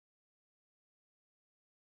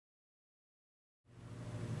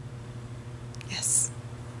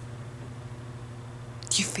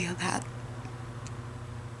Do you feel that?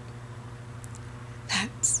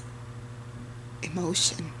 That's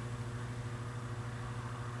emotion.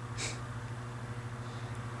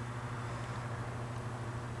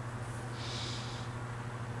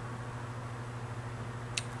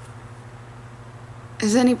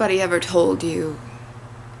 Has anybody ever told you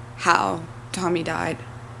how Tommy died?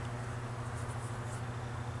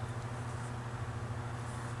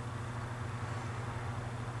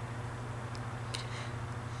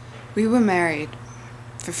 We were married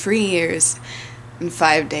for 3 years and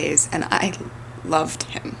 5 days, and I loved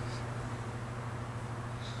him.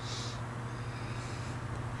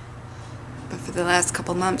 But for the last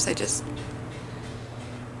couple months, I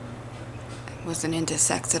wasn't into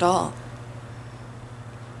sex at all.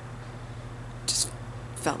 Just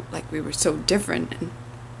felt like we were so different, and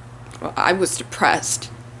well, I was depressed.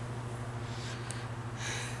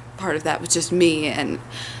 Part of that was just me, and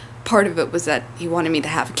part of it was that he wanted me to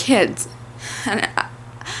have kids. And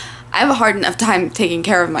I have a hard enough time taking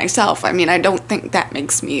care of myself. I mean, I don't think that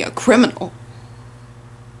makes me a criminal.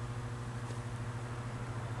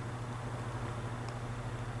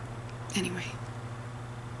 Anyway,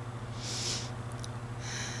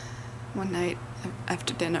 one night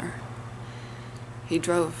after dinner, he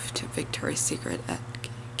drove to Victoria's Secret at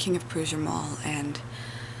King of Prussia Mall and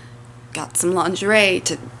got some lingerie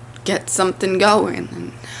to get something going.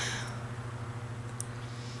 And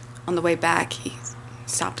on the way back, he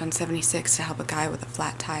stopped on 76 to help a guy with a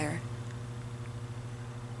flat tire.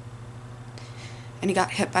 And he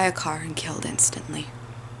got hit by a car and killed instantly.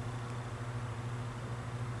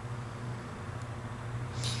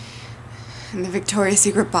 And the Victoria's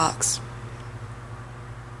Secret box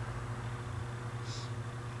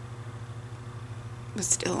was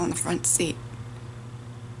still on the front seat.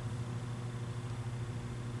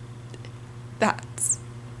 That's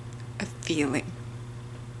a feeling.